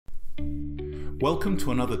Welcome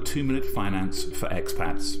to another 2-Minute Finance for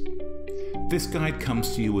Expats. This guide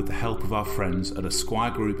comes to you with the help of our friends at Esquire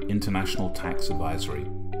Group International Tax Advisory.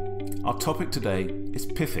 Our topic today is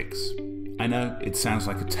PFIC. I know it sounds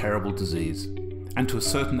like a terrible disease, and to a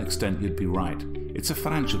certain extent you'd be right. It's a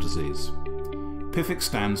financial disease. PFIC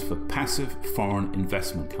stands for Passive Foreign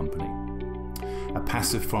Investment Company. A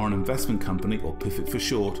passive foreign investment company, or PFIC for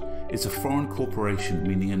short, is a foreign corporation,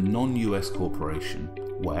 meaning a non-US corporation,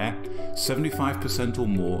 where 75% or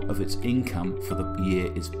more of its income for the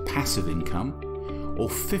year is passive income, or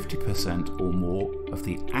 50% or more of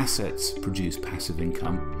the assets produce passive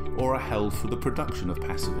income or are held for the production of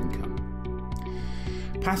passive income.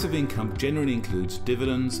 Passive income generally includes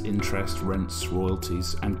dividends, interest, rents,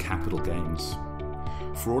 royalties, and capital gains.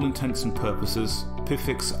 For all intents and purposes,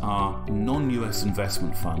 PFICs are non-US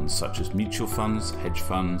investment funds such as mutual funds, hedge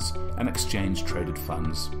funds, and exchange-traded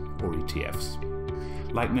funds, or ETFs.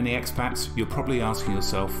 Like many expats, you're probably asking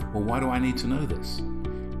yourself, well, why do I need to know this?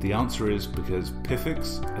 The answer is because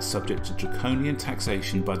PFICs are subject to draconian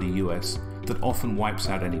taxation by the US that often wipes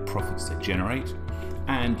out any profits they generate,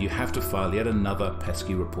 and you have to file yet another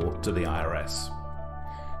pesky report to the IRS.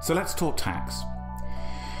 So let's talk tax.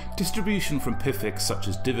 Distribution from PFICs such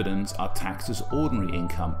as dividends are taxed as ordinary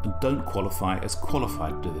income and don't qualify as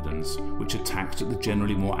qualified dividends, which are taxed at the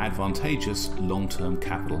generally more advantageous long-term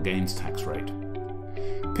capital gains tax rate.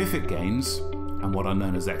 PFIC gains, and what are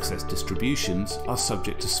known as excess distributions, are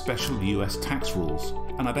subject to special US tax rules,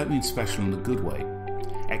 and I don't mean special in a good way.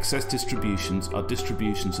 Excess distributions are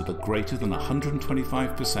distributions that are greater than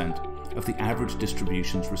 125% of the average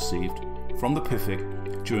distributions received from the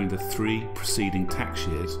PFIC during the 3 preceding tax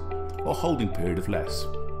years or holding period of less.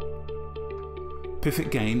 PFIC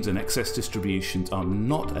gains and excess distributions are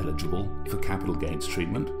not eligible for capital gains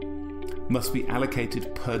treatment, must be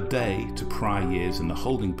allocated per day to prior years in the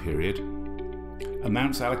holding period.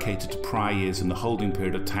 Amounts allocated to prior years in the holding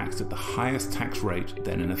period are taxed at the highest tax rate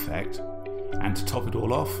then in effect, and to top it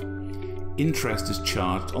all off, interest is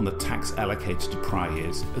charged on the tax allocated to prior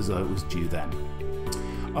years as though it was due then.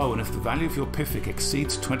 Oh, and if the value of your PFIC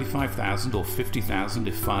exceeds $25,000 or $50,000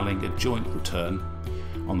 if filing a joint return,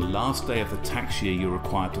 on the last day of the tax year you're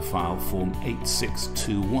required to file Form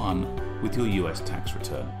 8621 with your US tax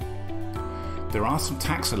return. There are some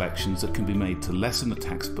tax elections that can be made to lessen the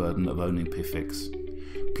tax burden of owning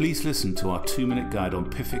PFICs. Please listen to our 2-minute guide on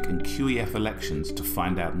PFIC and QEF elections to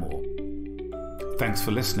find out more. Thanks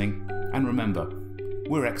for listening, and remember,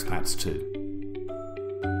 we're expats too.